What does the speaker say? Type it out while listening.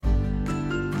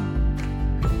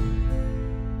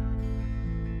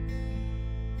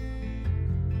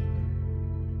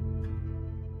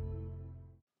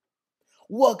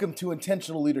Welcome to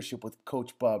Intentional Leadership with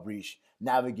Coach Bob Reich,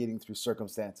 navigating through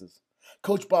circumstances.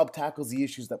 Coach Bob tackles the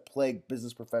issues that plague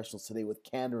business professionals today with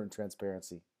candor and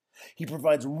transparency. He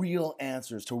provides real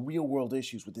answers to real-world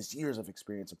issues with his years of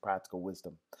experience and practical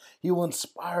wisdom. He will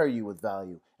inspire you with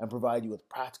value and provide you with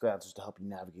practical answers to help you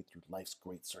navigate through life's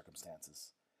great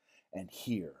circumstances. And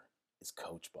here is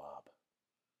Coach Bob.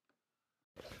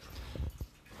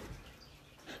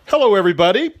 Hello,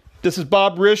 everybody. This is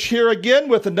Bob Reich here again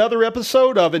with another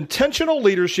episode of Intentional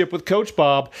Leadership with Coach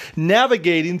Bob,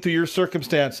 navigating through your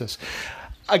circumstances.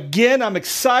 Again, I'm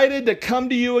excited to come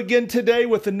to you again today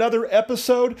with another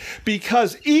episode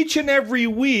because each and every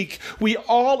week we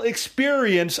all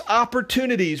experience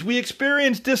opportunities. We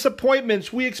experience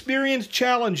disappointments. We experience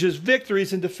challenges,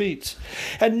 victories, and defeats.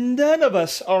 And none of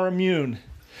us are immune.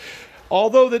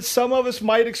 Although that some of us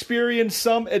might experience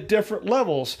some at different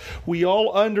levels, we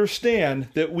all understand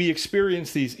that we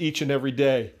experience these each and every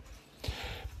day.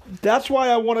 That's why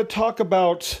I want to talk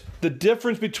about the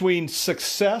difference between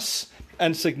success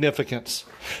and significance.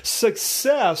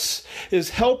 Success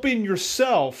is helping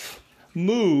yourself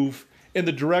move in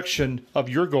the direction of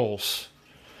your goals.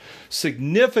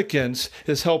 Significance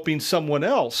is helping someone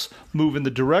else move in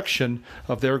the direction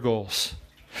of their goals.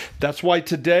 That's why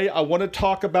today I want to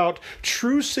talk about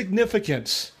true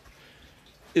significance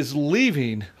is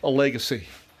leaving a legacy.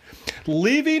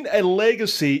 Leaving a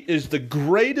legacy is the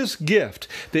greatest gift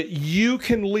that you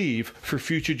can leave for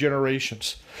future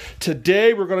generations.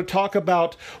 Today we're going to talk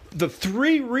about the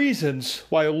 3 reasons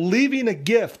why leaving a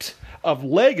gift of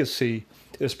legacy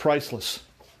is priceless.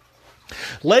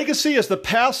 Legacy is the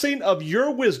passing of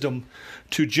your wisdom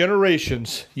to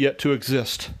generations yet to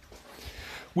exist.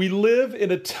 We live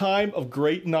in a time of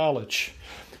great knowledge.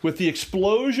 With the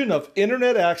explosion of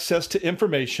internet access to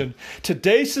information,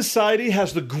 today's society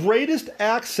has the greatest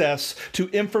access to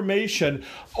information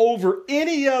over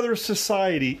any other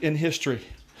society in history.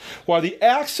 While the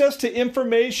access to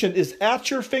information is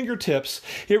at your fingertips,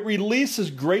 it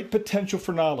releases great potential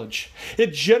for knowledge.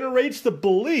 It generates the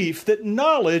belief that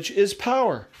knowledge is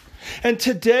power. And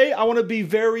today I want to be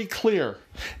very clear.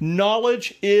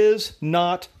 Knowledge is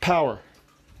not power.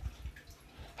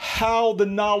 How the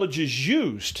knowledge is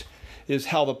used is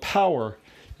how the power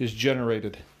is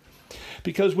generated.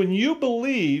 Because when you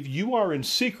believe you are in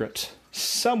secret,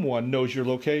 someone knows your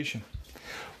location.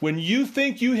 When you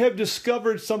think you have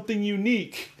discovered something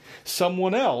unique,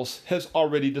 someone else has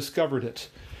already discovered it.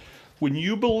 When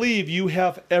you believe you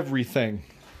have everything,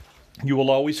 you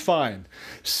will always find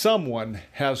someone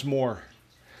has more.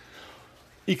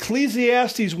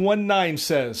 Ecclesiastes 1:9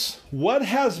 says, "What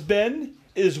has been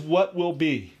is what will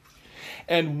be,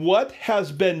 and what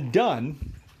has been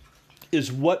done is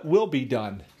what will be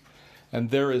done, and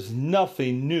there is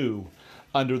nothing new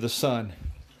under the sun."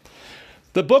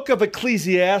 The book of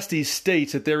Ecclesiastes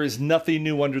states that there is nothing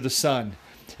new under the sun.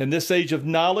 In this age of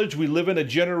knowledge, we live in a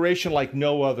generation like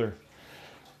no other.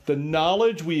 The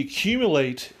knowledge we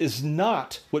accumulate is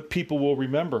not what people will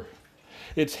remember.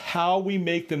 It's how we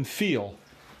make them feel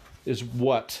is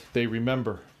what they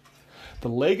remember. The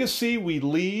legacy we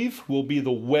leave will be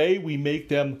the way we make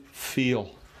them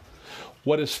feel.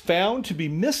 What is found to be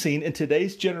missing in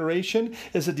today's generation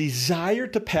is a desire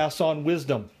to pass on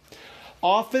wisdom.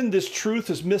 Often this truth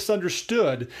is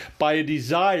misunderstood by a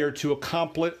desire to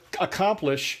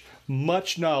accomplish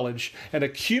much knowledge and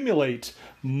accumulate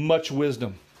much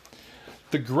wisdom.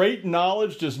 The great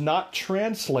knowledge does not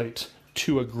translate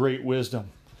to a great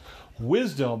wisdom.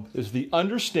 Wisdom is the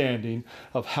understanding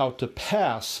of how to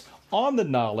pass on the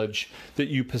knowledge that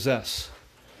you possess.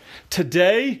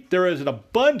 Today, there is an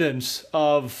abundance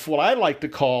of what I like to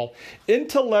call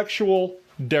intellectual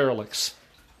derelicts.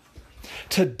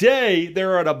 Today,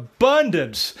 there are an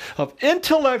abundance of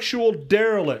intellectual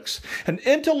derelicts. An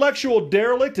intellectual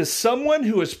derelict is someone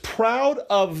who is proud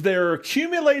of their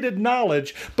accumulated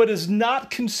knowledge, but is not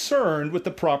concerned with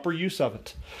the proper use of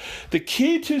it. The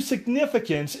key to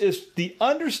significance is the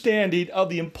understanding of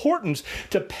the importance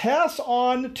to pass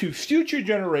on to future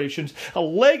generations a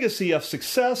legacy of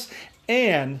success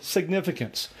and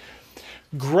significance.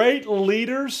 Great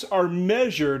leaders are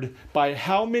measured by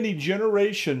how many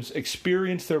generations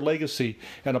experience their legacy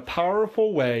in a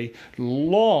powerful way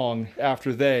long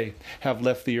after they have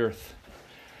left the earth.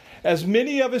 As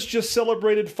many of us just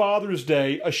celebrated Father's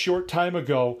Day a short time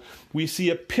ago, we see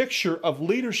a picture of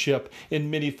leadership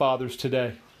in many fathers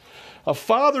today. A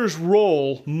father's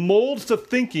role molds the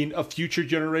thinking of future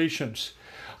generations.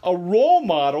 A role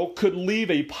model could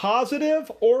leave a positive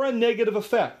or a negative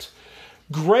effect.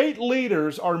 Great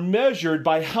leaders are measured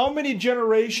by how many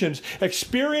generations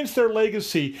experience their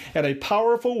legacy in a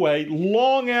powerful way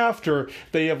long after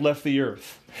they have left the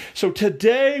earth. So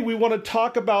today we want to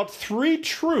talk about 3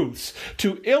 truths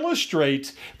to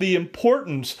illustrate the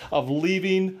importance of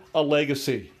leaving a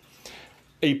legacy.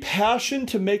 A passion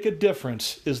to make a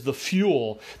difference is the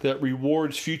fuel that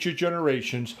rewards future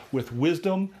generations with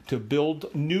wisdom to build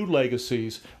new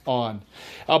legacies on.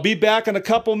 I'll be back in a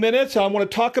couple minutes. I want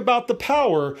to talk about the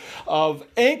power of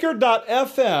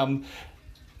Anchor.fm,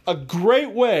 a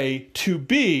great way to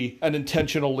be an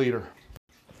intentional leader.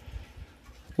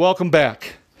 Welcome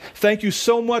back. Thank you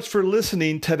so much for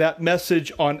listening to that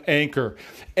message on Anchor.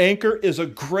 Anchor is a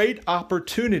great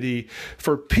opportunity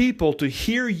for people to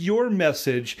hear your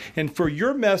message and for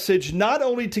your message not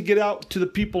only to get out to the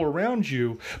people around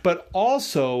you, but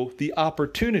also the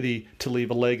opportunity to leave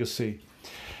a legacy.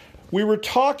 We were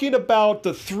talking about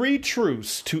the 3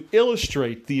 truths to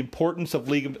illustrate the importance of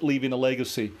leaving a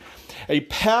legacy. A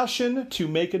passion to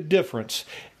make a difference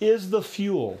is the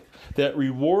fuel that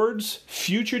rewards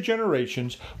future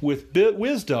generations with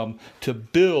wisdom to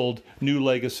build new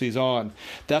legacies on.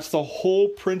 That's the whole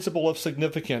principle of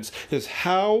significance, is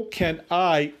how can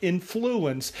I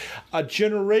influence a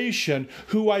generation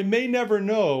who I may never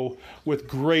know with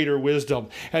greater wisdom?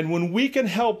 And when we can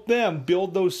help them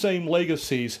build those same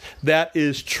legacies, that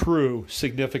is true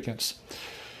significance.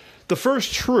 The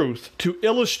first truth to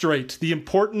illustrate the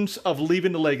importance of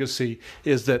leaving a legacy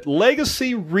is that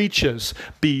legacy reaches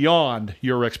beyond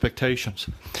your expectations.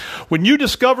 When you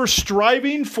discover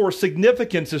striving for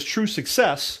significance is true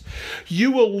success,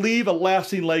 you will leave a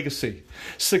lasting legacy.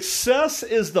 Success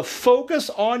is the focus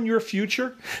on your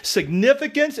future.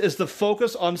 Significance is the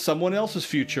focus on someone else's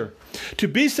future. To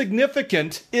be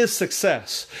significant is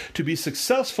success. To be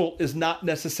successful is not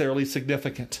necessarily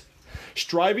significant.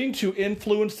 Striving to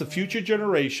influence the future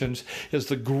generations is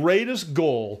the greatest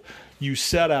goal you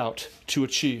set out to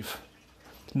achieve.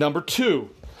 Number 2,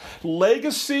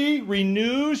 legacy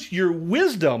renews your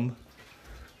wisdom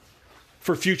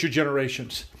for future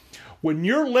generations. When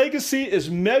your legacy is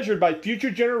measured by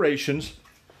future generations,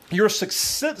 your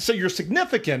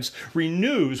significance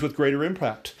renews with greater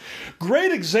impact.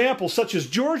 Great examples such as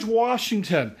George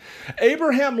Washington,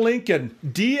 Abraham Lincoln,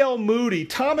 D.L. Moody,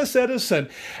 Thomas Edison,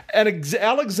 and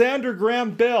Alexander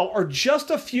Graham Bell are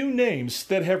just a few names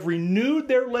that have renewed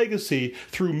their legacy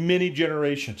through many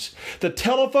generations. The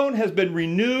telephone has been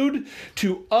renewed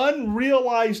to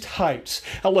unrealized heights.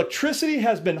 Electricity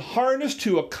has been harnessed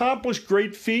to accomplish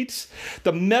great feats.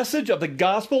 The message of the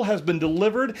gospel has been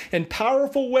delivered in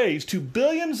powerful ways to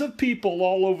billions of people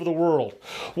all over the world.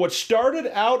 What started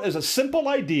out as a simple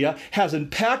idea has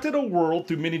impacted a world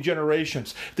through many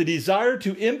generations. The desire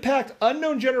to impact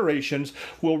unknown generations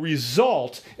will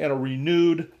result in a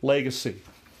renewed legacy.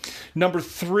 Number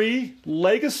 3,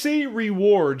 legacy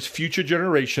rewards future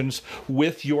generations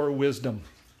with your wisdom.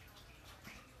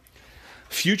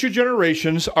 Future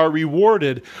generations are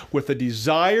rewarded with a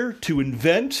desire to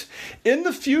invent in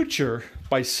the future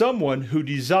by someone who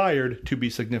desired to be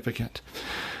significant.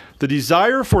 The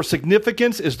desire for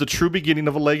significance is the true beginning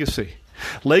of a legacy.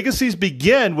 Legacies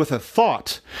begin with a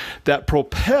thought that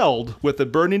propelled with a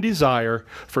burning desire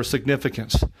for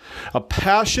significance. A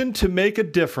passion to make a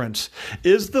difference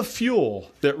is the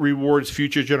fuel that rewards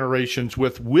future generations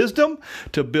with wisdom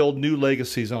to build new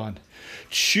legacies on.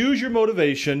 Choose your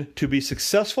motivation to be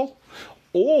successful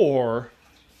or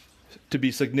to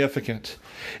be significant.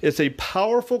 It's a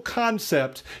powerful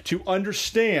concept to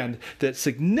understand that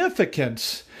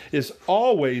significance is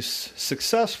always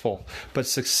successful, but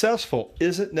successful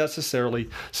isn't necessarily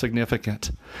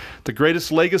significant. The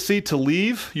greatest legacy to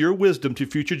leave your wisdom to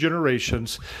future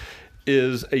generations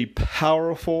is a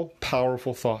powerful,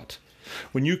 powerful thought.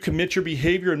 When you commit your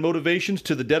behavior and motivations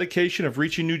to the dedication of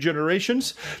reaching new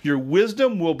generations, your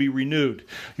wisdom will be renewed.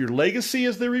 Your legacy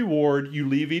is the reward you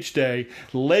leave each day.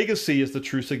 Legacy is the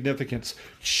true significance.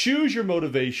 Choose your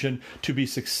motivation to be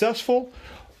successful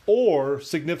or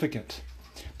significant,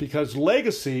 because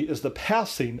legacy is the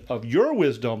passing of your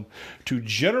wisdom to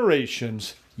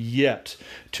generations yet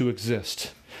to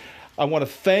exist. I want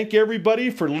to thank everybody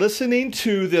for listening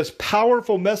to this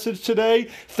powerful message today.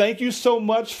 Thank you so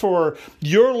much for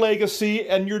your legacy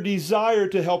and your desire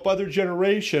to help other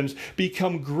generations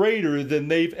become greater than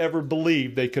they've ever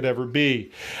believed they could ever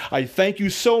be. I thank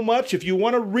you so much. If you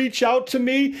want to reach out to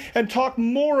me and talk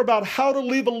more about how to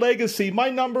leave a legacy, my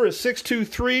number is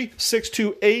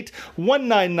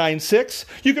 623-628-1996.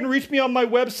 You can reach me on my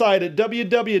website at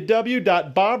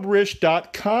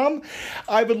www.bobrish.com.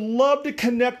 I would love to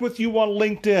connect with you you on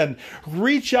LinkedIn.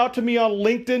 Reach out to me on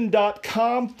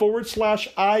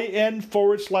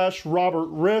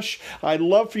linkedin.com/IN/Robert Risch. I'd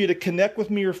love for you to connect with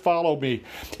me or follow me.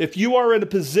 If you are in a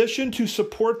position to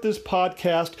support this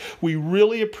podcast, we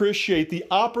really appreciate the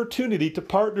opportunity to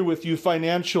partner with you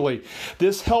financially.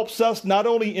 This helps us not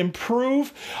only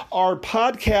improve our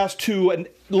podcast to a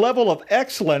level of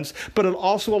excellence, but it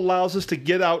also allows us to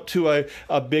get out to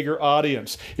a bigger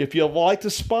audience. If you'd like to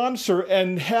sponsor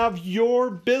and have your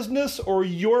business or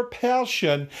your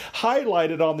passion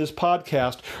highlighted on this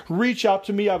podcast, reach out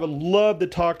to me. I would love to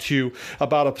talk to you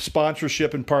about a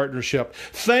sponsorship and partnership.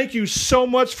 Thank you so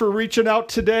much for reaching out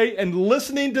today and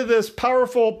listening to this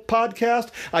powerful podcast.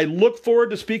 I look forward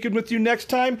to speaking with you next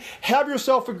time. Have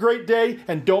yourself a great day,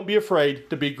 and don't be afraid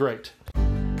to be great.